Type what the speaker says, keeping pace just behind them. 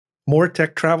more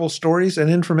tech travel stories and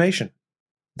information.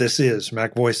 This is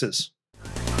Mac Voices.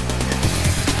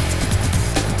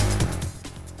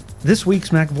 This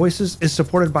week's Mac Voices is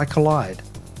supported by Kolide.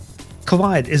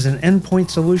 Kolide is an endpoint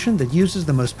solution that uses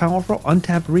the most powerful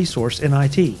untapped resource in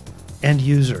IT, end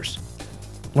users.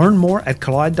 Learn more at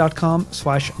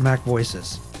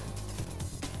kolide.com/MacVoices.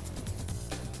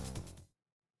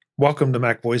 Welcome to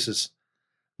Mac Voices.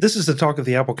 This is the talk of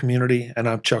the Apple community, and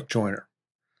I'm Chuck Joyner.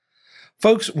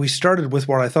 Folks, we started with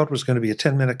what I thought was going to be a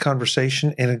 10-minute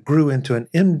conversation, and it grew into an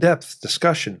in-depth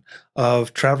discussion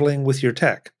of traveling with your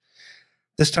tech.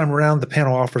 This time around, the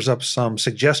panel offers up some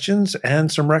suggestions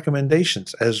and some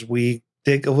recommendations as we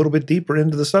dig a little bit deeper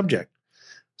into the subject.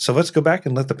 So let's go back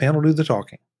and let the panel do the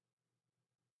talking.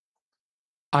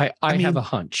 I have a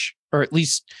hunch, or at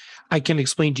least I can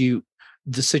explain to you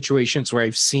the situations where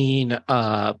I've seen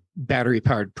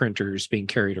battery-powered printers being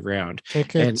carried around.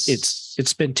 Tickets. And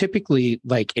it's been typically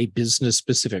like a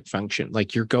business-specific function,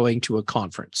 like you're going to a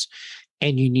conference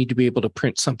and you need to be able to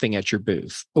print something at your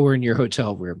booth or in your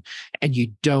hotel room, and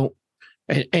you don't,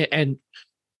 and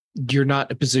you're not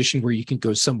in a position where you can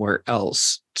go somewhere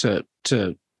else to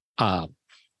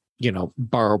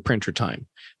borrow printer time,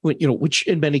 which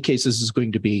in many cases is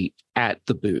going to be at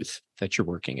the booth that you're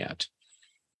working at.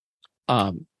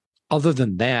 Other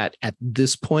than that, at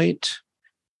this point,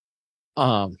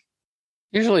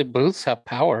 Usually booths have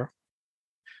power.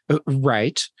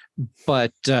 right.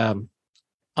 But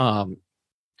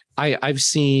I've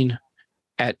seen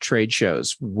at trade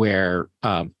shows where,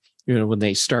 when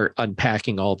they start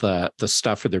unpacking all the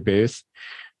stuff for their booth,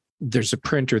 there's a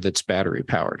printer that's battery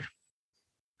powered.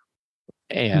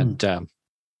 And,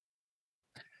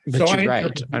 but you're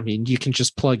right. I mean, you can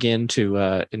just plug into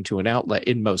an outlet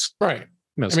in most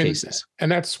cases.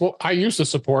 And that's what I used to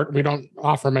support. We don't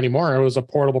offer them anymore. It was a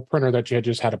portable printer that you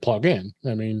just had to plug in.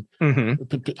 I mean,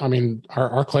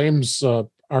 our claims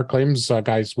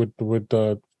guys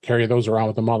would carry those around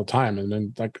with them all the time, and then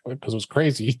because it was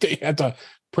crazy, they had to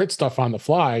print stuff on the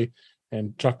fly.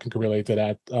 And Chuck can relate to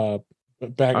that.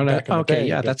 Back in the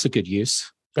day, that's a good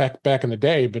use. Back in the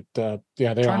day, but they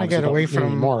trying to get away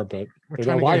from more. But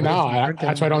why now?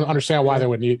 That's why I don't understand why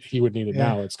he would need it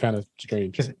now. It's kind of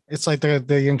strange. It's like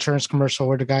the insurance commercial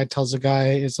where the guy tells the guy,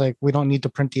 "It's like we don't need to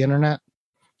print the internet."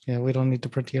 Yeah, we don't need to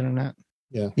print the internet.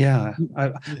 Yeah.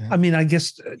 I mean, I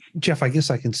guess, Jeff, I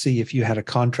can see if you had a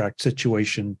contract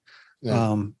situation,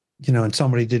 and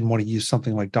somebody didn't want to use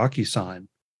something like DocuSign,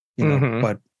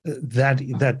 but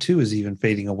that too is even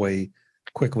fading away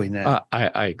quickly now.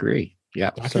 I agree.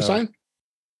 Yeah. DocuSign?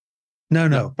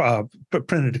 No, but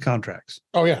printed contracts.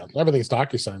 Oh yeah, everything's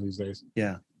DocuSign these days.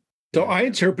 Yeah. So I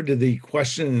interpreted the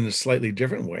question in a slightly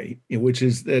different way, which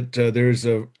is that there's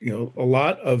a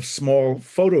lot of small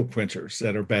photo printers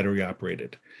that are battery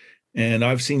operated, and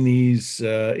I've seen these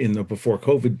in the before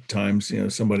COVID times.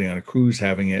 Somebody on a cruise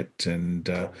having it, and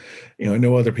I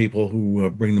know other people who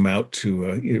bring them out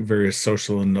to various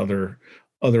social and other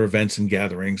events and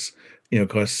gatherings.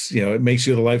 Because it makes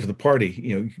you the life of the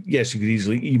party. Yes, you could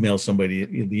easily email somebody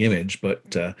the image,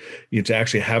 but to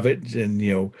actually have it and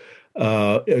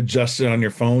adjust it on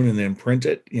your phone and then print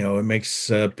it, it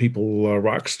makes people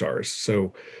rock stars.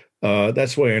 So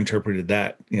that's why I interpreted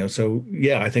that. So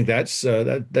yeah, I think that's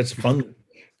fun.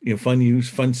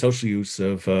 Fun social use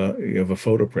of a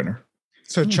photo printer.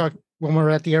 So Chuck, when we're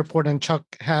at the airport and Chuck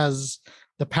has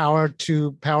the power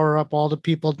to power up all the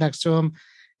people next to him,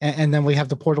 and then we have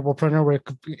the portable printer where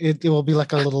it will be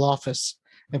like a little office,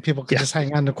 and people can just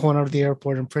hang on the corner of the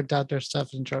airport and print out their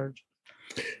stuff and charge.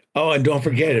 Oh, and don't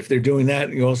forget, if they're doing that,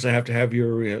 you also have to have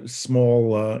your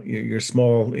small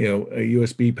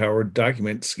USB powered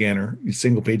document scanner, your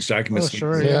single page document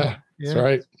scanner. Sure, yeah, That's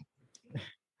right.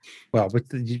 Well, but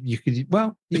you could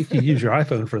use your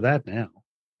iPhone for that now,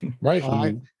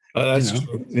 right? That's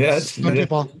true. Yeah, some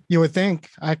people, you would think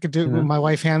I could do. When my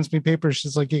wife hands me papers,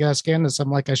 she's like, "You gotta scan this."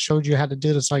 I'm like, "I showed you how to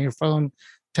do this on your phone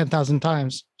 10,000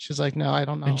 times." She's like, "No, I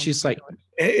don't know." And she's like,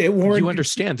 "You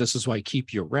understand this is why I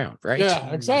keep you around, right?"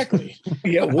 Yeah, exactly.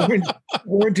 Yeah, Warren,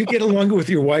 to get along with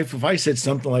your wife, if I said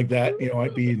something like that,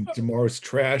 I'd be in tomorrow's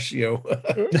trash.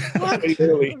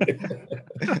 Early.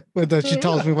 But she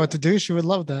tells me what to do. She would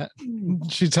love that.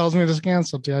 She tells me to scan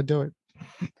something, I do it.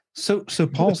 So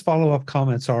Paul's follow-up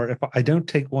comments are: if I don't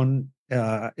take one,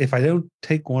 I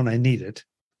need it.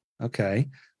 Okay.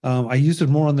 I use it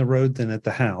more on the road than at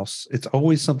the house. It's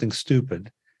always something stupid,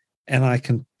 and I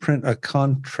can print a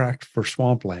contract for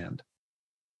swampland.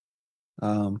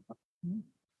 Well,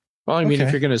 I mean,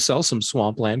 if you're going to sell some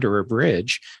swampland or a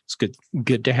bridge, it's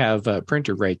good to have a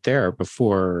printer right there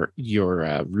before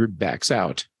your route backs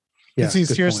out. Yeah, it's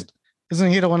easier.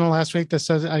 Isn't he the one last week that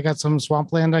said I got some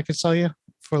swampland I could sell you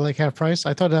for like half price?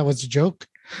 I thought that was a joke.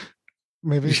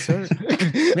 Maybe it's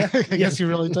I guess he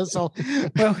really does sell.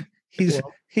 Well,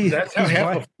 that's how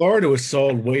half of Florida was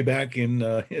sold way back in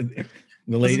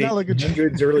the late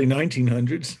 1800s, early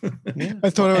 1900s. Yeah.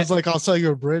 I thought it was like, I'll sell you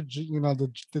a bridge,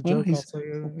 the joke.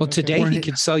 Well, today he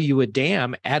could sell you a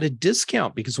dam at a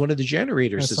discount because one of the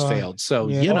generators has failed. So,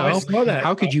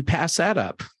 how could you pass that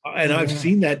up? And I've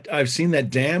seen that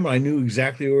dam. I knew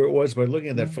exactly where it was by looking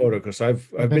at that photo because I've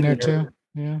been there too.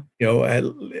 Yeah.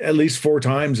 At least 4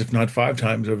 times, if not 5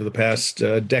 times over the past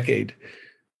decade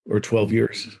or 12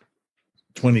 years,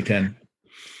 2010.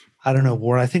 I don't know,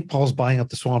 War. I think Paul's buying up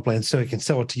the swampland so he can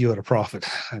sell it to you at a profit.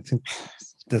 I think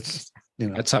that's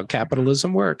how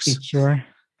capitalism works. Sure.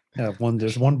 Yeah,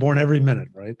 there's one born every minute,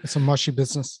 right? It's a mushy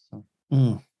business.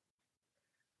 The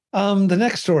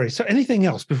next story. So, anything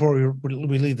else before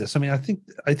we leave this? I mean, I think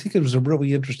it was a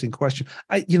really interesting question.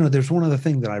 There's one other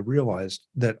thing that I realized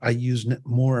that I use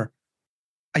more.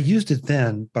 I used it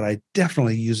then, but I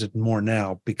definitely use it more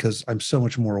now because I'm so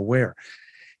much more aware,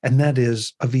 and that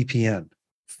is a VPN.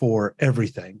 For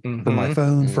everything, for my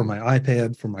phone, for my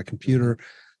iPad, for my computer.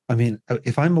 I mean,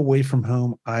 if I'm away from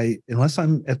home, unless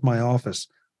I'm at my office,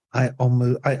 I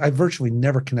virtually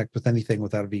never connect with anything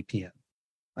without a VPN.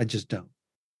 I just don't.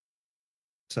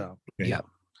 So yeah.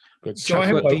 Good. So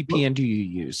what VPN do you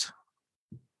use?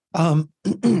 Pardon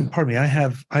me. I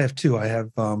have 2. I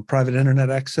have private internet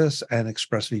access and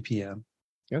ExpressVPN.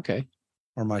 Okay.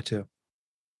 Or my 2.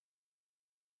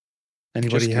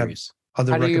 Anybody have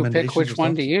other How do you recommendations? pick which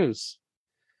one to use?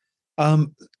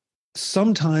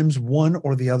 Sometimes one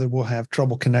or the other will have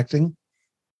trouble connecting.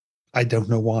 I don't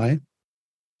know why.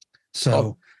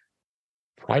 So,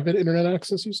 private internet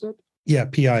access, you said? Yeah,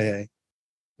 PIA.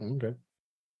 Okay.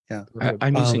 Yeah,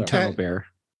 I'm using TunnelBear.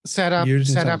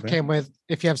 Setup came with.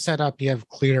 If you have Setup, you have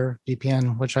Clear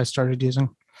VPN, which I started using.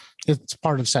 It's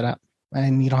part of Setup,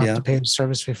 and you don't have to pay a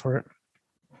service fee for it.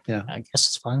 Yeah, I guess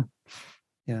it's fine.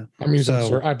 Yeah, I've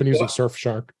been using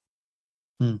Surfshark.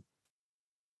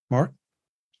 Mark?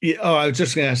 Yeah, I was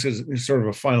just going to ask as sort of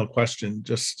a final question,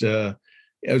 just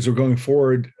as we're going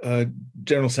forward,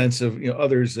 general sense of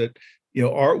others that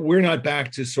we're not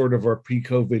back to sort of our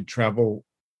pre-COVID travel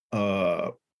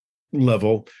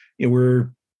level. We're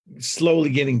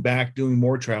slowly getting back, doing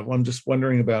more travel. I'm just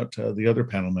wondering about the other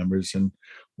panel members and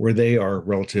where they are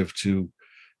relative to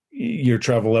your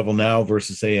travel level now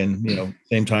versus say in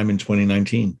same time in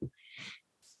 2019.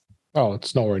 Oh,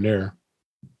 it's nowhere near.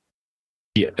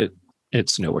 Yeah,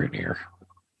 it's nowhere near.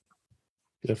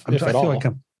 If at all.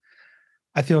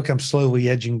 I feel like I'm slowly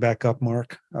edging back up,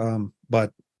 Mark.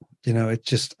 But it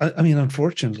just I mean,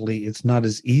 unfortunately, it's not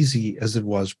as easy as it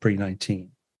was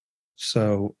pre-19.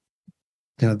 So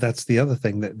that's the other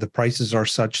thing, that the prices are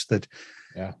such that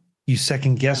you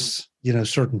second guess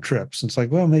certain trips. It's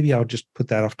like, well, maybe I'll just put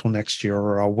that off till next year,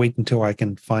 or I'll wait until I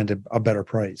can find a better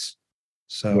price.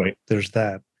 So there's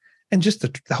that. And just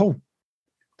the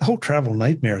whole travel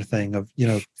nightmare thing of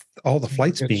all the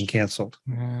flights being canceled.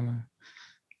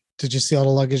 Did you see all the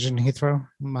luggage in Heathrow?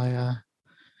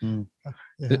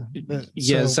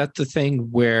 Is that the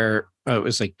thing where it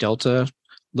was like Delta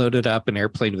loaded up an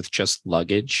airplane with just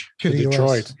luggage to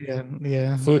Detroit?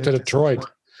 Yeah, flew to Detroit.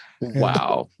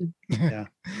 Wow. Yeah,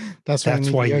 that's why you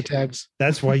need the air tags.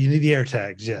 That's why you need the air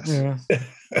tags. Yes. Yeah.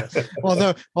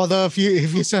 although if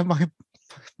you send my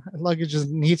luggage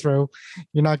in Heathrow,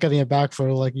 you're not getting it back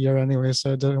for like a year anyway,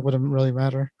 so it wouldn't really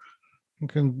matter.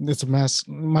 It's a mess.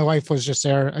 My wife was just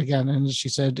there again, and she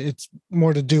said it's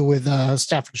more to do with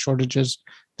staffing shortages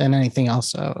than anything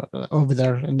else over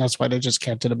there, and that's why they just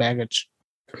can't do the baggage.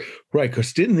 Right,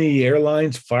 because didn't the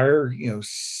airlines fire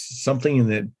something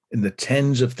in the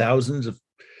tens of thousands of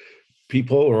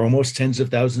people, or almost tens of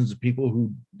thousands of people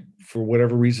who, for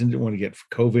whatever reason, didn't want to get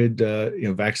COVID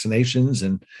vaccinations,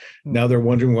 and now they're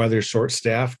wondering why they're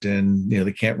short-staffed and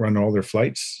they can't run all their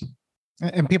flights.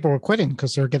 And people were quitting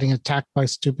because they're getting attacked by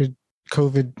stupid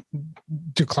COVID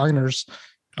decliners.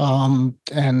 And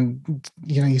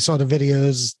you saw the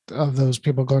videos of those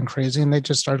people going crazy, and they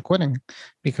just started quitting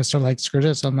because they're like, screw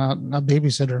this, I'm not a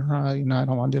babysitter. I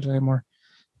don't want to do it anymore.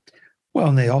 Well,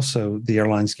 and the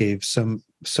airlines gave so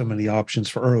many options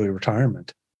for early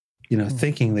retirement,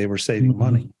 thinking they were saving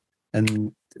money,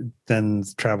 and then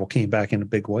travel came back in a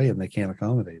big way, and they can't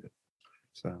accommodate it.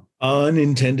 So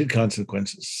unintended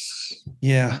consequences.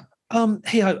 Yeah.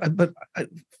 Hey,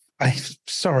 I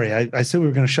sorry, I said we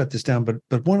were going to shut this down,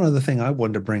 but one other thing I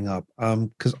wanted to bring up,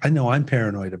 because I know I'm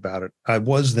paranoid about it. I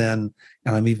was then,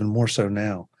 and I'm even more so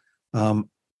now.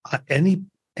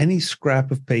 Any scrap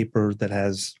of paper that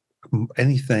has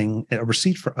anything, a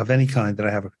receipt of any kind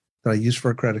that I use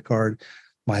for a credit card,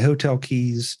 my hotel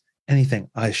keys, anything,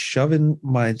 I shove in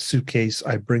my suitcase,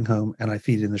 I bring home, and I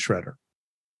feed in the shredder.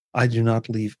 I do not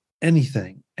leave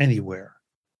anything anywhere.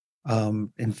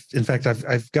 In fact,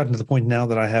 I've gotten to the point now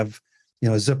that I have, a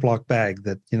Ziploc bag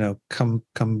that,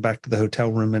 come back to the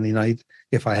hotel room any night.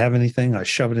 If I have anything, I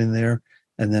shove it in there.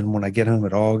 And then when I get home,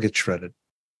 it all gets shredded.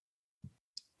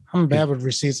 I'm bad with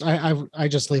receipts. I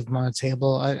just leave them on the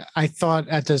table. I thought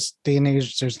at this day and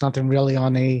age, there's nothing really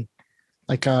on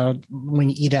when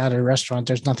you eat at a restaurant,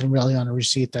 there's nothing really on a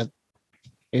receipt that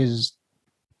is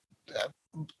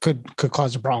could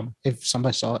cause a problem if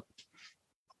somebody saw it.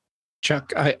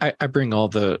 Chuck, I bring all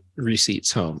the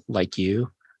receipts home like you,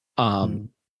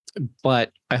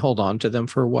 but I hold on to them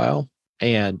for a while,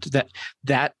 and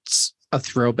that's a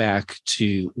throwback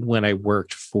to when I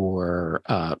worked for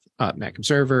Mac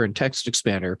Observer and Text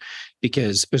Expander,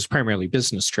 because it was primarily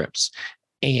business trips.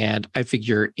 And I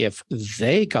figure if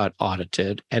they got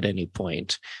audited at any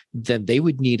point, then they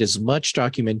would need as much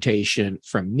documentation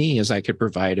from me as I could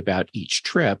provide about each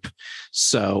trip.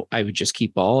 So I would just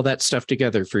keep all that stuff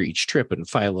together for each trip and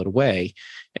file it away.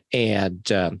 And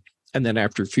then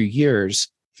after a few years,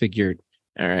 figured,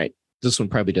 all right, this one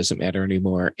probably doesn't matter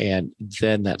anymore. And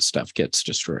then that stuff gets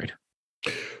destroyed.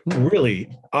 Really?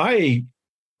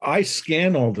 I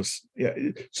scan all this. Yeah.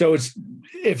 So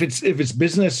if it's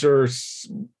business or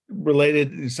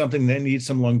related, something that needs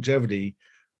some longevity,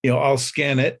 I'll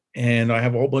scan it, and I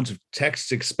have a whole bunch of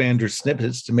text expander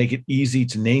snippets to make it easy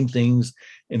to name things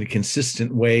in a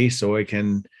consistent way, so I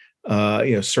can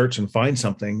search and find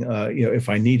something if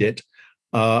I need it.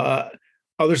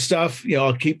 Other stuff,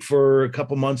 I'll keep for a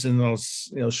couple months and I'll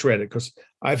shred it, because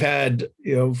I've had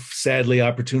sadly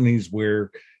opportunities where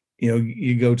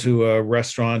you go to a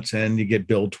restaurant and you get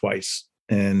billed twice.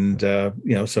 And,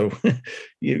 so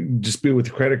you dispute with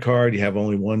the credit card, you have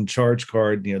only one charge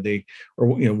card,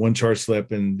 one charge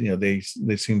slip, and, they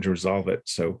seem to resolve it.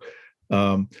 So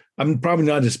I'm probably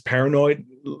not as paranoid,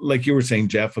 like you were saying,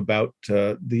 Jeff, about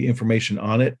the information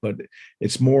on it, but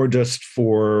it's more just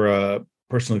for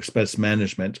personal expense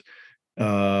management.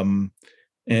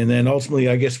 And then ultimately,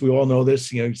 I guess we all know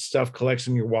this, stuff collects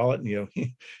in your wallet, and,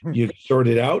 you sort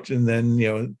it out. And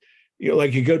then,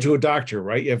 like you go to a doctor,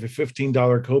 right? You have a $15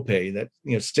 copay that,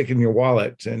 stick in your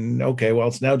wallet. And okay, well,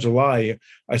 it's now July.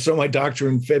 I saw my doctor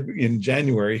in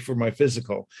January for my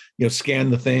physical, scan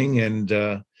the thing and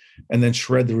then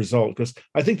shred the result. Because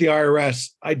I think the IRS,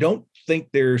 I don't think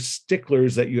they're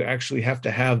sticklers that you actually have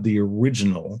to have the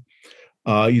original.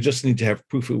 You just need to have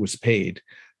proof it was paid.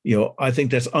 I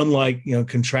think that's unlike,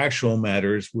 contractual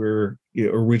matters where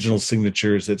original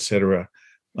signatures, et cetera,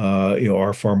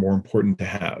 are far more important to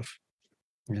have.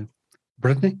 Yeah.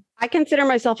 Brittany? I consider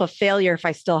myself a failure if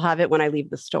I still have it when I leave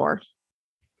the store.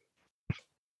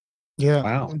 Yeah.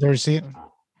 Wow. The receipt.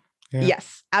 Yeah.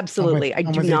 Yes, absolutely. I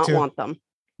do not want them.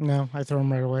 No, I throw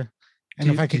them right away.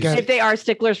 And if they are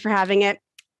sticklers for having it,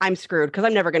 I'm screwed, because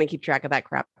I'm never going to keep track of that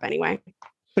crap anyway.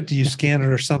 But do you scan it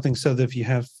or something so that if you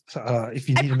have, if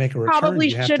you need to make a return, probably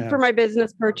should for my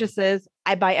business purchases.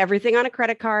 I buy everything on a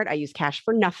credit card. I use cash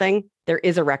for nothing. There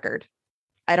is a record.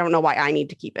 I don't know why I need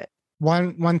to keep it.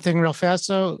 One thing real fast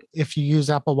though, if you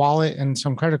use Apple Wallet and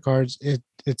some credit cards,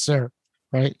 it's there,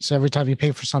 right? So every time you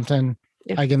pay for something,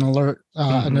 I get an alert,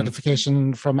 a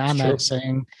notification from Amex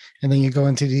saying, and then you go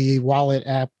into the wallet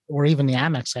app or even the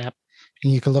Amex app,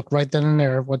 and you can look right then and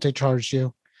there what they charged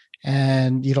you,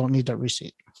 and you don't need that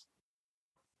receipt.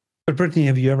 But Brittany,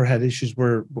 have you ever had issues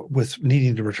with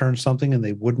needing to return something and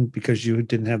they wouldn't because you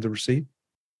didn't have the receipt?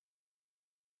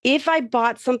 If I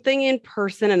bought something in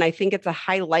person and I think it's a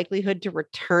high likelihood to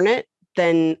return it,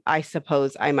 then I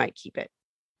suppose I might keep it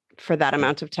for that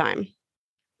amount of time.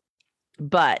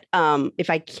 But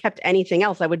if I kept anything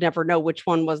else, I would never know which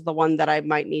one was the one that I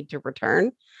might need to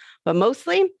return. But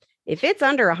mostly, if it's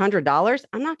under $100,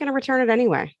 I'm not going to return it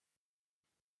anyway.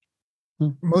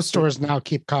 Most stores now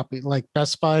keep copy. Like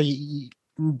Best Buy,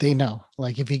 they know.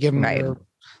 Like if you give them their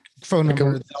phone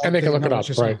number, and they can look it up,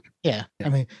 right? Yeah. I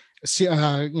mean, see,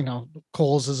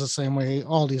 Kohl's is the same way.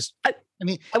 All these. I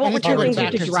won't return things you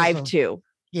have to drive to.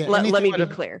 Yeah. Let me be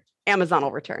clear. Amazon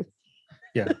will return.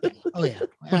 Yeah. Oh yeah.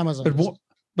 Amazon.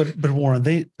 But Warren,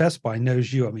 Best Buy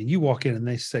knows you. I mean, you walk in and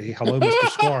they say, "Hello, Mr.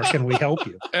 Sklar, can we help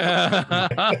you?"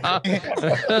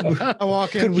 I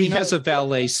walk in. He has a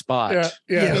valet spot.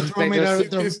 Yeah. They throw me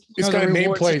it's got a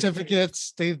nameplate.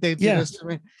 Certificates. They do this to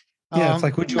me. Yeah, it's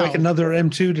like, would you like another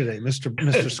M2 today, Mr.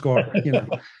 Sklar?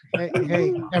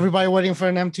 Hey, everybody waiting for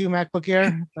an M2 MacBook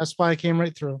Air. Best Buy came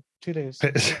right through. 2 days.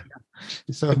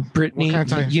 So, Brittany,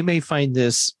 you may find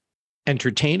this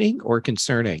entertaining or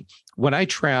concerning. When I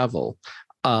travel,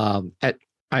 of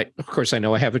course, I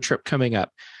know I have a trip coming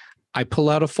up. I pull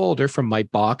out a folder from my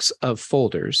box of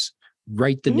folders,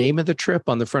 write the name of the trip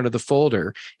on the front of the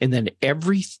folder, and then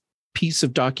every piece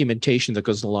of documentation that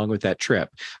goes along with that trip,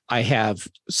 I have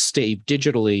saved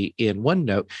digitally in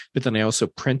OneNote, but then I also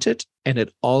print it, and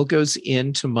it all goes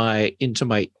into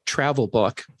my travel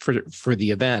book for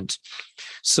the event.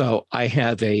 So I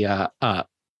have a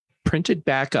printed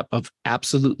backup of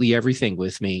absolutely everything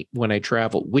with me when I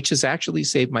travel, which has actually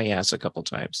saved my ass a couple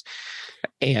times.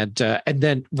 And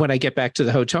then when I get back to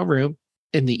the hotel room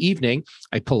in the evening,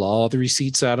 I pull all the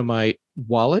receipts out of my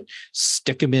wallet,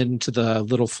 stick them into the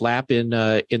little flap in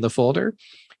the folder,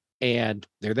 and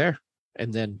they're there.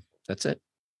 And then that's it.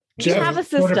 You have a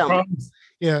system.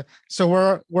 Yeah.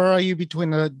 So where are you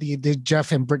between the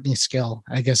Jeff and Brittany scale?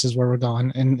 I guess is where we're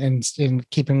going, and in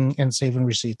keeping and saving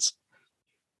receipts.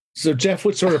 So, Jeff,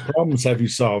 what sort of problems have you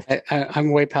solved?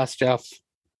 I'm way past Jeff.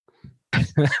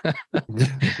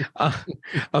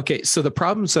 Okay, so the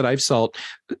problems that I've solved,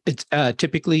 it's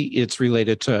typically it's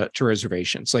related to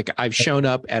reservations. Like I've shown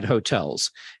up at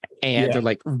hotels, and they're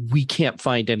like, "We can't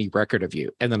find any record of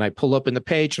you." And then I pull up in the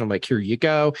page, and I'm like, "Here you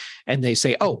go." And they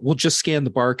say, "Oh, we'll just scan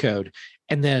the barcode,"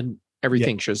 and then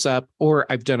everything shows up. Or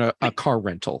I've done a car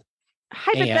rental.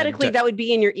 Hypothetically, that would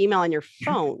be in your email on your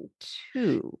phone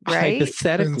too, right?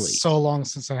 Hypothetically, it's so long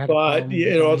since I had. But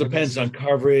it all depends on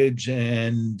coverage,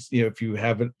 and if you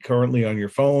have it currently on your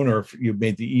phone, or if you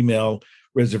made the email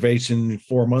reservation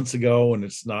 4 months ago and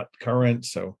it's not current.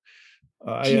 So,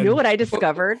 do you know what I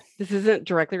discovered? This isn't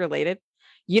directly related.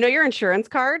 You know your insurance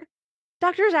card?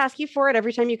 Doctors ask you for it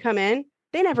every time you come in.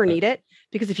 They never need it,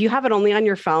 because if you have it only on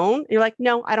your phone, you're like,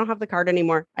 "No, I don't have the card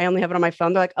anymore. I only have it on my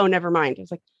phone." They're like, "Oh, never mind." I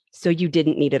was like, so you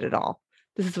didn't need it at all.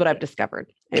 This is what I've discovered.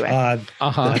 Anyway.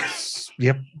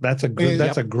 That's a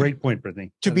great point,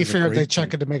 Brittany. To be fair, they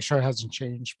check it to make sure it hasn't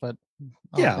changed, but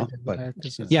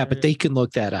but they can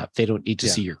look that up. They don't need to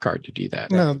see your card to do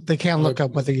that. No, they can't look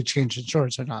up whether you change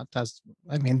insurance or not.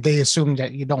 They assume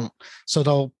that you don't. So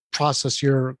they'll process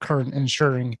your current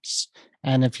insurance,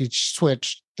 and if you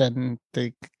switch, then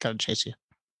they gotta chase you.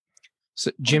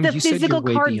 So Jim, the you physical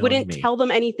said card wouldn't tell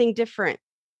them anything different.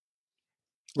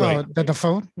 Right. Oh, the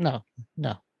phone? No.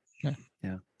 Yeah.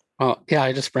 Well, yeah,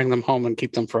 I just bring them home and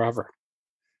keep them forever.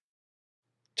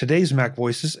 Today's Mac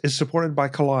Voices is supported by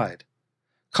Collide.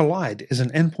 Collide is an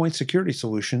endpoint security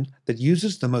solution that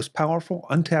uses the most powerful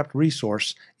untapped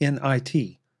resource in IT,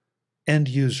 end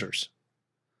users.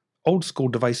 Old school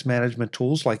device management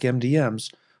tools like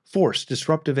MDMs force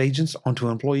disruptive agents onto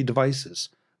employee devices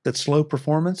that slow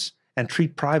performance and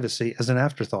treat privacy as an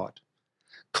afterthought.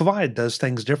 Collide does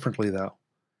things differently, though.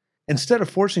 Instead of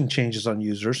forcing changes on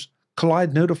users,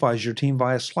 Collide notifies your team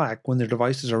via Slack when their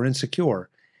devices are insecure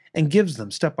and gives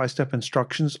them step-by-step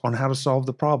instructions on how to solve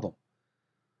the problem.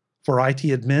 For IT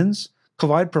admins,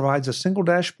 Collide provides a single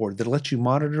dashboard that lets you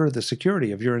monitor the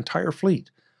security of your entire fleet,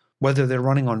 whether they're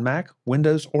running on Mac,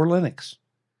 Windows, or Linux.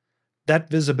 That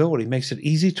visibility makes it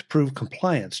easy to prove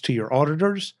compliance to your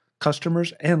auditors,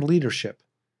 customers, and leadership.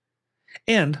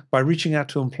 And by reaching out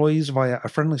to employees via a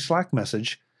friendly Slack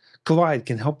message, Collide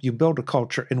can help you build a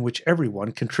culture in which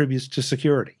everyone contributes to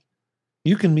security.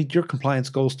 You can meet your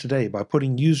compliance goals today by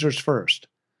putting users first.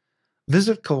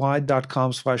 Visit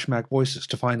collide.com/MacVoices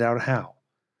to find out how.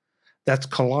 That's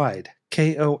Collide,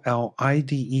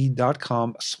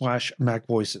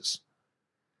 KOLIDE.com/MacVoices.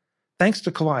 Thanks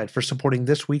to Collide for supporting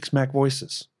this week's Mac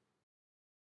Voices.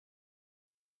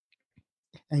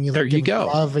 And there you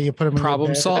go. You put them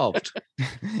problem solved.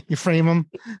 You frame them.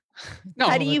 No.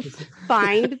 How do you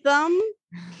find them?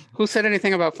 Who said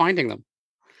anything about finding them?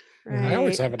 Right. I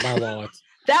always have it in my wallet.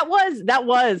 That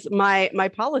was my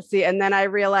policy, and then I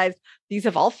realized these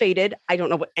have all faded. I don't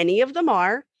know what any of them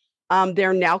are.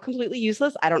 They're now completely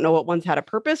useless. I don't know what ones had a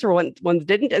purpose or what ones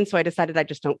didn't, and so I decided I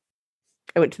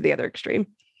went to the other extreme.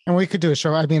 And we could do a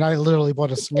show. I mean, I literally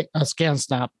bought a scan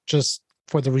snap just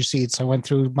for the receipts. I went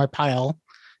through my pile,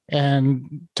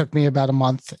 and took me about a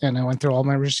month, and I went through all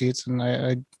my receipts, and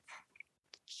I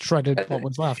shredded what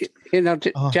was left.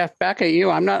 Jeff, back at you.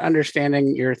 I'm not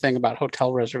understanding your thing about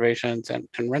hotel reservations and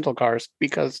rental cars,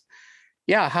 because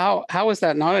how is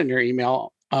that not in your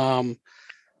email? I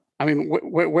mean,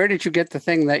 where did you get the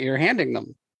thing that you're handing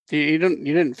them? You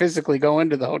didn't physically go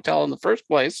into the hotel in the first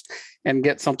place and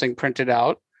get something printed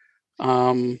out.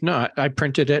 No, I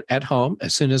printed it at home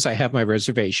as soon as I have my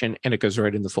reservation, and it goes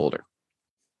right in the folder.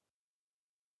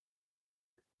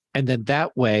 And then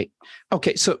that way,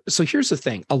 okay, so here's the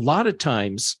thing. A lot of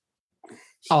times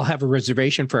I'll have a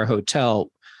reservation for a hotel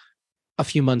a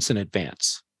few months in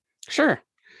advance. Sure.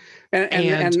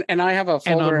 And I have a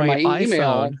folder in my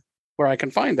email where I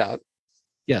can find that.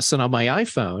 Yes, and on my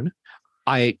iPhone,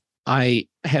 I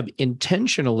have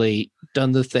intentionally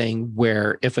done the thing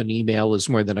where if an email is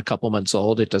more than a couple months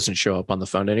old, it doesn't show up on the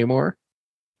phone anymore.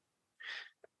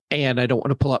 And I don't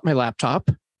want to pull up my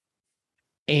laptop.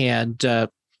 And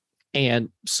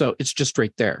so it's just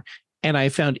right there. And I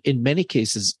found in many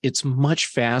cases, it's much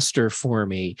faster for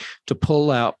me to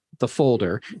pull out the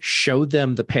folder, show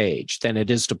them the page than it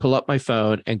is to pull up my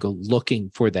phone and go looking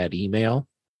for that email.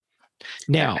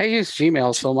 Now, I use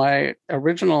Gmail, so my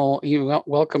original email,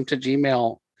 welcome to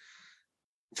Gmail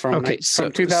from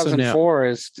 2004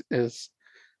 is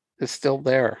still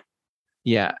there.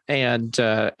 Yeah, and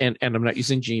I'm not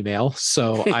using Gmail,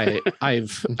 so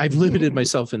I've limited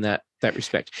myself in that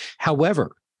respect.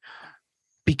 However,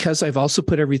 because I've also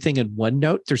put everything in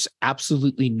OneNote, there's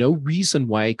absolutely no reason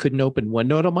why I couldn't open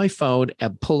OneNote on my phone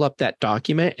and pull up that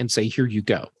document and say, "Here you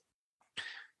go."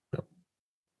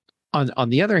 On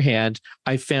the other hand,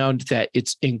 I found that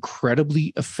it's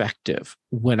incredibly effective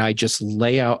when I just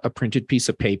lay out a printed piece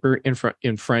of paper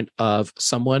in front of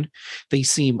someone. They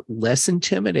seem less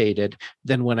intimidated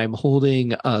than when I'm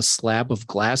holding a slab of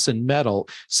glass and metal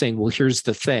saying, "Well, here's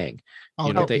the thing."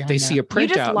 They see a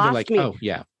printout and they're like, me. "Oh,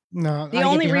 yeah." No, the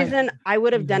only reason I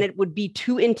would have done it would be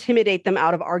to intimidate them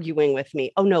out of arguing with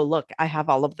me. Oh, no, look, I have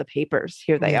all of the papers.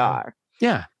 Here they are.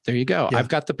 Yeah, there you go. Yeah. I've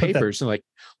got the papers. And like,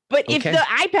 but if the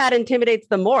iPad intimidates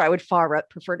them more, I would far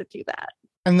prefer to do that.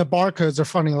 And the barcodes are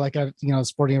funny, like at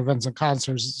sporting events and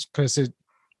concerts, because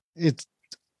it's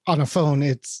on a phone,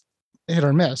 it's hit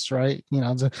or miss, right?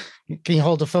 Can you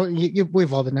hold the phone?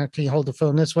 We've all been there. Can you hold the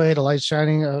phone this way? The light's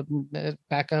shining,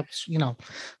 backups,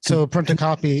 So a printed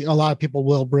copy, a lot of people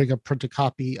will bring a printed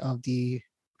copy of the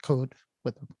code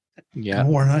with them. Yeah.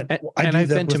 And I've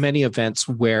been to many events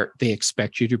where they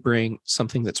expect you to bring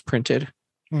something that's printed.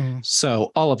 Mm.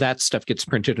 So all of that stuff gets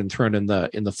printed and thrown in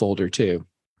the folder too.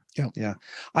 Yeah.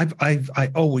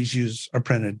 I always use a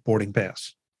printed boarding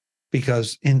pass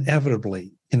because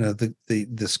inevitably,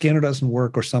 the scanner doesn't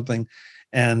work or something.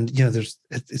 And,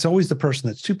 it's always the person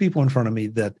that's two people in front of me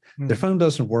that their phone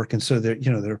doesn't work. And so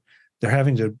they're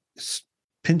having to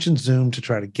pinch and zoom to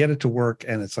try to get it to work.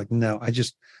 And it's like, no,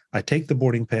 I take the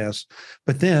boarding pass,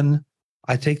 but then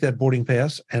I take that boarding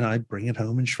pass and I bring it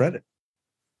home and shred it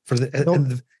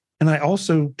and I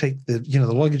also take the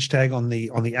luggage tag on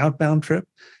the outbound trip,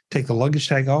 take the luggage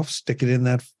tag off, stick it in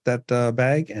that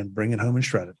bag and bring it home and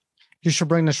shred it. You should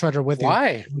bring the shredder with you.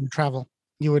 Why? When you travel.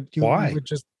 Why? You would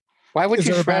just. Why would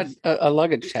you shred a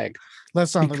luggage tag?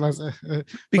 Let's not.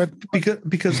 Because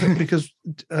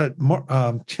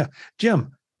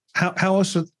Jim, how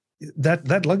else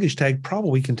that luggage tag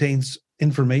probably contains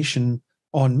information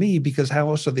on me, because how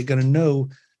else are they going to know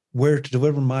where to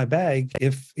deliver my bag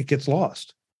if it gets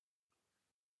lost?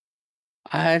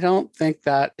 I don't think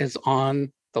that is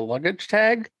on the luggage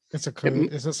tag. It's a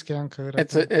code. It's a scan code.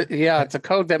 It's a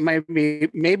code that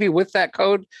maybe with that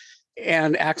code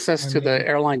and access to the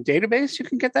airline database, you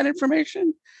can get that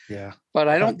information. Yeah. But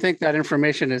I don't think that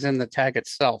information is in the tag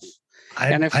itself.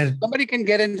 And if somebody can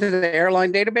get into the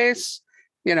airline database,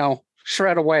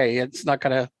 shred away. It's not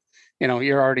going to,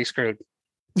 you're already screwed.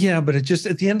 Yeah, but it just,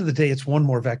 at the end of the day, it's one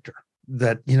more vector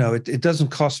that, it doesn't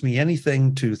cost me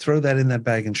anything to throw that in that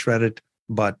bag and shred it.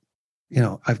 But,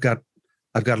 I've got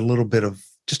a little bit of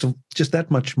just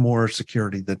that much more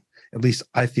security that at least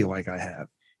I feel like I have.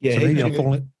 Yeah. So maybe I'm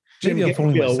fooling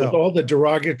myself. With all the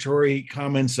derogatory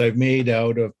comments I've made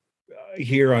out of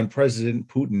here on President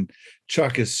Putin,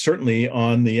 Chuck is certainly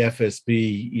on the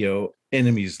FSB,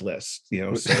 enemies list.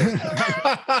 So.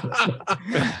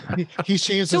 he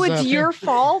shaves. So it's your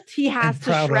fault. He has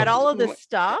to shred all of this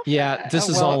stuff. Yeah, this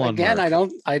is all on. Again,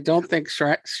 I don't think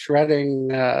shredding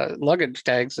luggage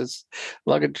tags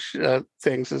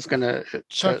things is going to.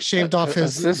 Chuck shaved off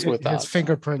his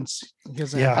fingerprints.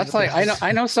 That's like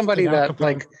I know somebody that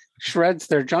like shreds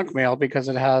their junk mail because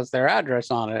it has their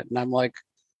address on it, and I'm like,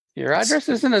 your address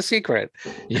isn't a secret.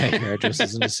 Yeah, your address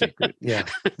isn't a secret. Yeah.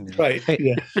 Right. Hey,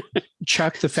 yeah.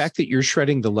 Chuck, the fact that you're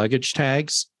shredding the luggage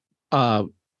tags,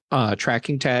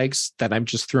 tracking tags that I'm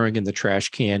just throwing in the trash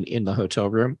can in the hotel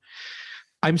room,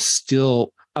 I'm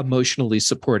still emotionally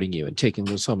supporting you and taking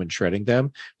those home and shredding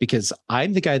them, because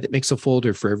I'm the guy that makes a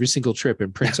folder for every single trip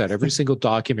and prints out every single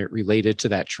document related to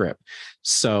that trip.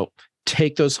 So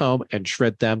take those home and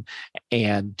shred them.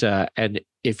 And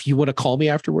if you want to call me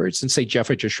afterwards and say,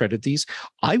 Jeff, I just shredded these,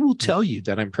 I will tell you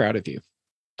that I'm proud of you.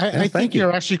 I think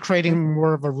you're actually creating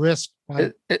more of a risk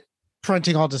by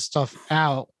printing all this stuff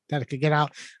out that it could get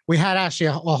out. We had actually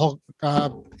a whole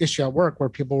issue at work where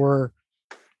people were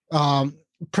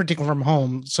printing from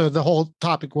home. So the whole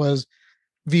topic was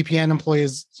VPN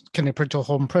employees, can they print to a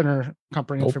home printer,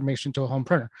 company information to a home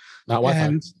printer? Not Wi-Fi.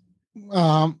 And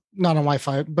not on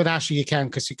Wi-Fi, but actually you can,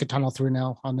 because you can tunnel through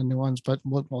now on the new ones, but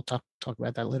we'll talk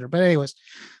about that later. But anyways,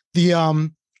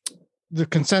 the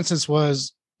consensus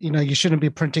was, you shouldn't be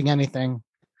printing anything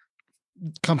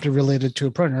company related to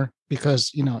a printer,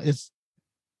 because it's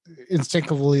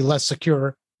instinctively less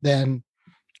secure than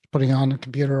putting on a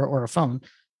computer or a phone.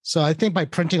 So I think by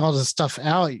printing all this stuff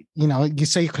out, you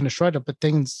say you can shred it, but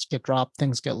things get dropped,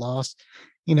 things get lost.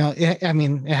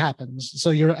 It happens. So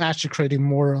you're actually creating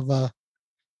more of a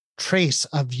trace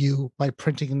of you by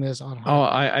printing this on. Oh,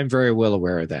 I'm very well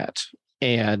aware of that.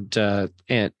 And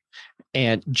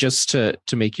just to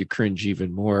make you cringe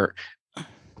even more,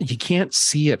 you can't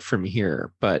see it from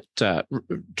here, but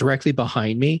directly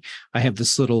behind me, I have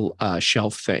this little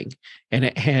shelf thing, and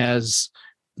it has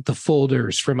the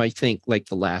folders from, I think, like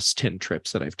the last 10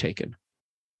 trips that I've taken,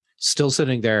 still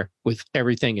sitting there with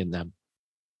everything in them,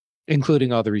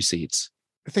 including all the receipts.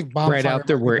 I think right out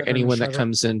there where anyone that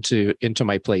comes into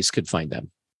my place could find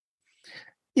them.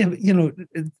 Yeah,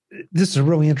 this is a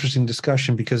really interesting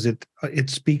discussion, because it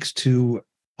speaks to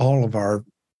all of our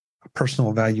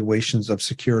personal evaluations of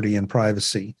security and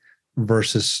privacy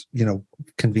versus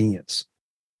convenience.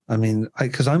 I mean,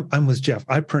 because I'm with Jeff.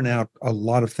 I print out a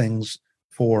lot of things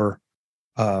for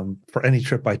any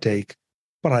trip I take,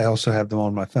 but I also have them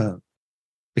on my phone,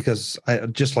 because I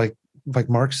just like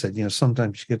Mark said,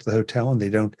 sometimes you get to the hotel and you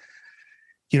don't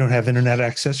have internet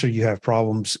access, or you have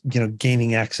problems,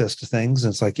 gaining access to things.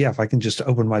 And it's like, yeah, if I can just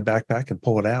open my backpack and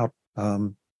pull it out,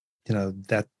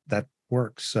 that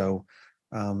works. So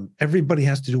everybody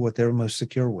has to do what they're most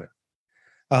secure with.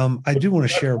 I do want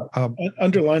to share.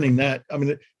 Underlining that, I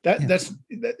mean, that's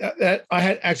I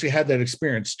had that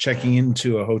experience checking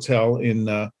into a hotel in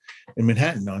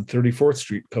Manhattan on 34th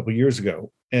Street a couple of years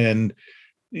ago, and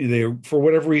they, for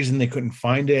whatever reason, they couldn't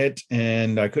find it,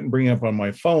 and I couldn't bring it up on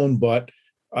my phone, but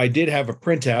I did have a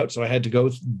printout, so I had to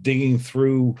go digging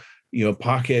through,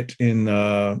 Pocket in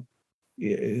my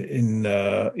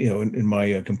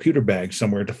computer bag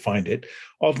somewhere to find it.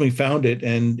 Ultimately found it,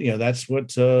 and that's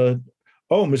what.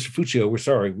 Oh, Mr. Fuccio, we're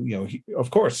sorry.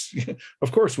 Of course,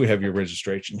 we have your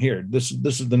registration here. This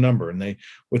is the number, and they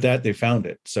found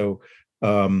it. So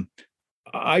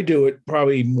I do it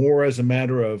probably more as a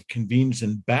matter of convenience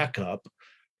and backup,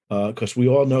 because we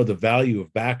all know the value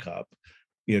of backup,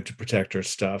 to protect our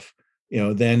stuff,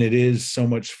 than it is so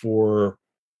much for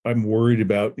I'm worried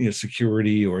about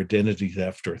security or identity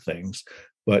theft or things.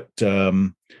 But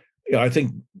I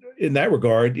think in that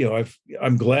regard,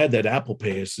 I'm glad that Apple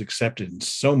Pay is accepted in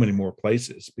so many more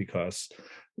places, because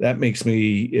that makes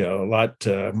me a lot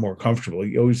more comfortable.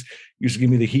 You always used to give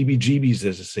me the heebie-jeebies,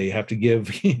 as I say. You have to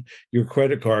give your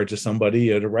credit card to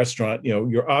somebody at a restaurant.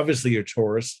 You're obviously a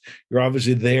tourist. You're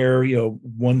obviously there,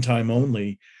 one time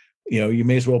only. You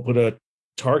may as well put a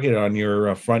target on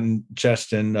your front,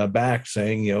 chest, and back,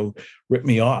 saying, "Rip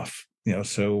me off."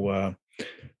 So.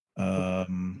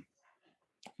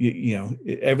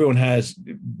 Everyone has,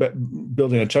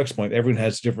 building on Chuck's point, everyone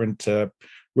has different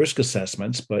risk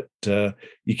assessments, but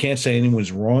you can't say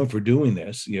anyone's wrong for doing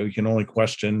this. You can only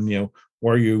question,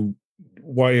 why are you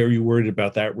worried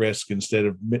about that risk instead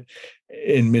of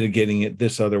mitigating it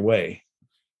this other way?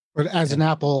 But as an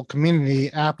Apple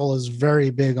community, Apple is very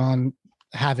big on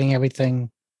having everything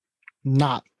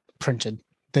not printed.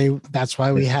 That's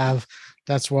why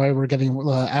we're getting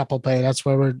Apple Pay. That's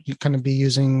why we're going to be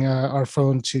using our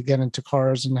phone to get into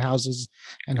cars and houses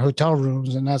and hotel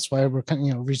rooms. And that's why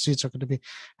receipts are going to be.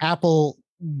 Apple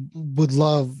would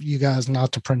love you guys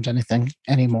not to print anything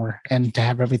anymore and to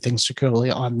have everything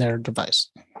securely on their device.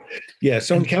 Yeah.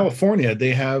 So in California,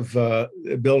 they have the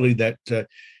ability that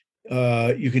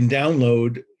you can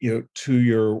download, to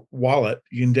your wallet.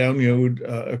 You can download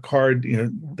a card,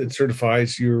 that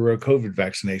certifies your COVID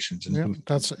vaccinations. And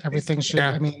that's everything.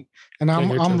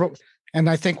 And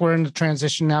I think we're in the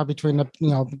transition now between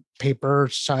the paper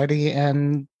society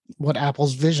and what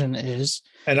Apple's vision is.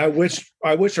 And I wish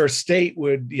our state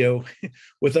would,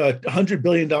 with $100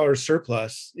 billion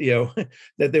surplus, that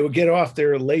they would get off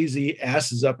their lazy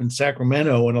asses up in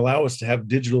Sacramento and allow us to have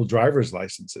digital driver's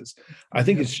licenses. I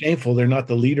think it's shameful they're not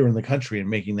the leader in the country in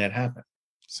making that happen.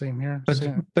 Same here.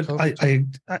 But I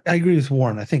agree with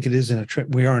Warren. I think it is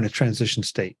we are in a transition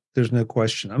state. There's no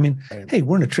question. I mean, hey,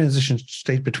 we're in a transition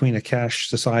state between a cash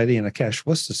society and a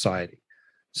cashless society.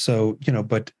 So,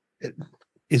 but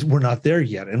we're not there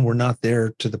yet, and we're not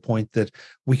there to the point that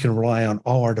we can rely on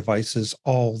all our devices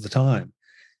all the time.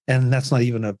 And that's not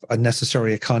even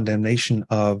necessarily a condemnation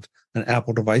of an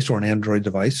Apple device or an Android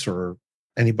device or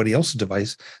anybody else's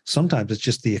device. Sometimes it's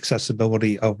just the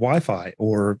accessibility of Wi-Fi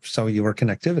or cellular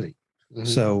connectivity. Mhm.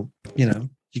 So, you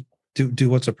do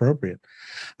what's appropriate.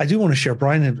 I do want to share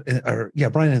Brian in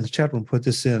the chat room put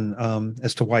this in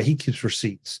as to why he keeps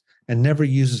receipts and never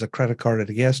uses a credit card at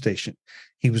a gas station.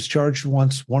 He was charged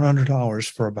once $100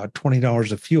 for about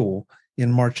 $20 of fuel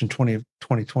in March in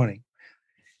 2020.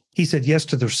 He said yes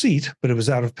to the receipt, but it was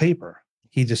out of paper.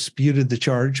 He disputed the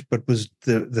charge, but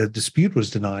the dispute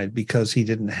was denied because he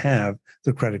didn't have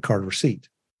the credit card receipt.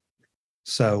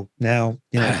 So now,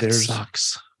 That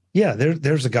sucks. Yeah,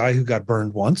 there's a guy who got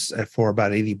burned once for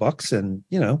about $80 and,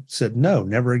 said, no,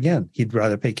 never again. He'd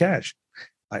rather pay cash.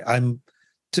 I'm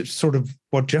sort of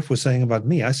what Jeff was saying about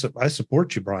me. I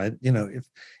support you, Brian.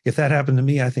 If that happened to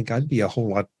me, I think I'd be a whole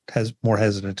lot more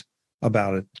hesitant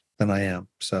about it than I am.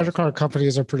 So credit card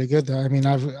companies are pretty good, though. I mean,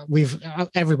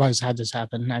 everybody's had this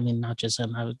happen. I mean, not just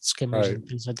him, skimmers and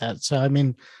things like that. So, I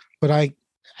mean, but I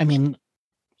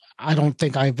don't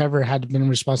think I've ever been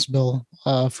responsible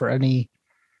for any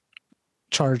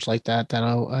charge like that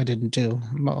I didn't do.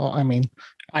 I mean,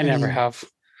 I never have.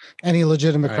 Any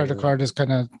legitimate credit card is going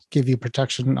to give you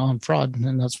protection on fraud,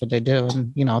 and that's what they do.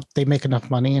 And they make enough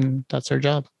money, and that's their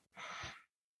job.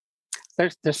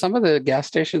 There's some of the gas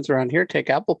stations around here take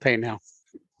Apple Pay now.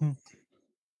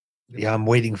 Yeah, I'm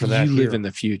waiting for that. You live in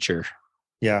the future.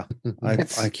 Yeah,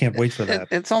 I can't wait for that.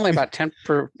 It's only about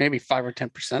maybe 5 or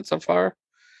 10% so far.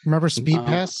 Remember Speed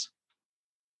Pass?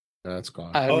 That's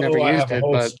gone. I've never used it,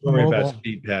 but mobile.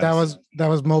 That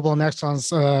was Mobile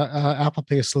Nexon's Apple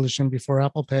Pay solution before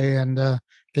Apple Pay, and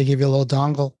they give you a little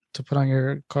dongle to put on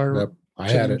your card. Yep,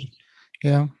 I had it.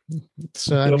 Yeah.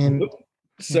 So I mean,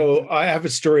 so I have a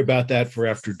story about that for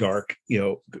After Dark.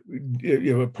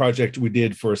 A project we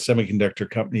did for a semiconductor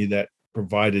company that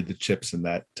provided the chips in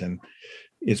that, and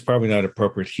it's probably not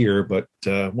appropriate here, but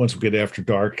once we get After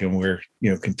Dark and we're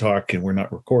can talk and we're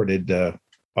not recorded,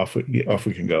 off we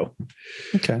can go.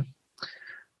 Okay.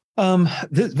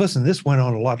 Listen, this went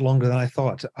on a lot longer than I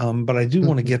thought, but I do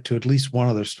want to get to at least one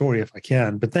other story if I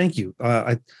can. But thank you.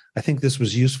 I think this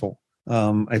was useful.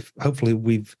 Hopefully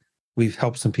we've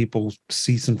helped some people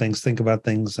see some things, think about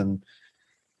things, and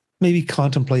maybe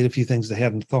contemplate a few things they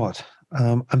hadn't thought.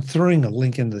 I'm throwing a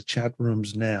link into the chat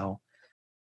rooms now.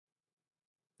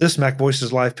 This Mac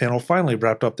Voices Live panel finally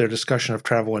wrapped up their discussion of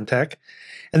travel and tech,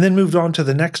 and then moved on to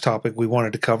the next topic we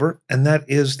wanted to cover, and that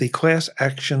is the class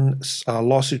action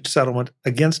lawsuit settlement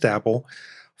against Apple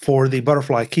for the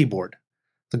Butterfly keyboard.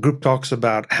 The group talks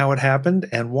about how it happened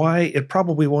and why it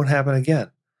probably won't happen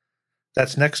again.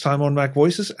 That's next time on Mac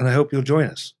Voices, and I hope you'll join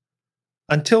us.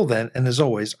 Until then, and as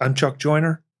always, I'm Chuck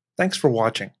Joyner. Thanks for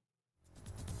watching.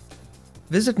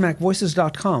 Visit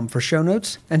MacVoices.com for show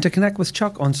notes and to connect with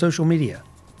Chuck on social media.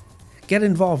 Get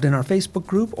involved in our Facebook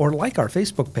group or like our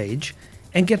Facebook page,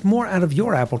 and get more out of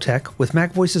your Apple tech with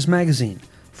Mac Voices Magazine,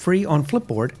 free on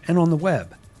Flipboard and on the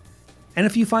web. And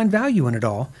if you find value in it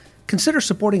all, consider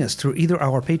supporting us through either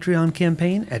our Patreon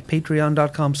campaign at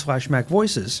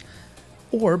patreon.com/MacVoices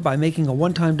or by making a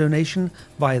one-time donation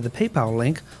via the PayPal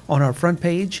link on our front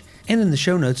page and in the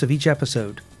show notes of each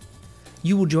episode.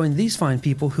 You will join these fine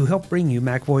people who help bring you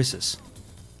Mac Voices.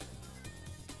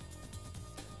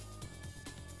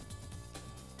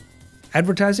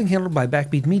 Advertising handled by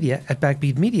Backbeat Media at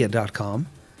backbeatmedia.com.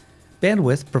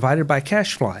 Bandwidth provided by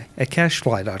CacheFly at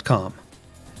cachefly.com.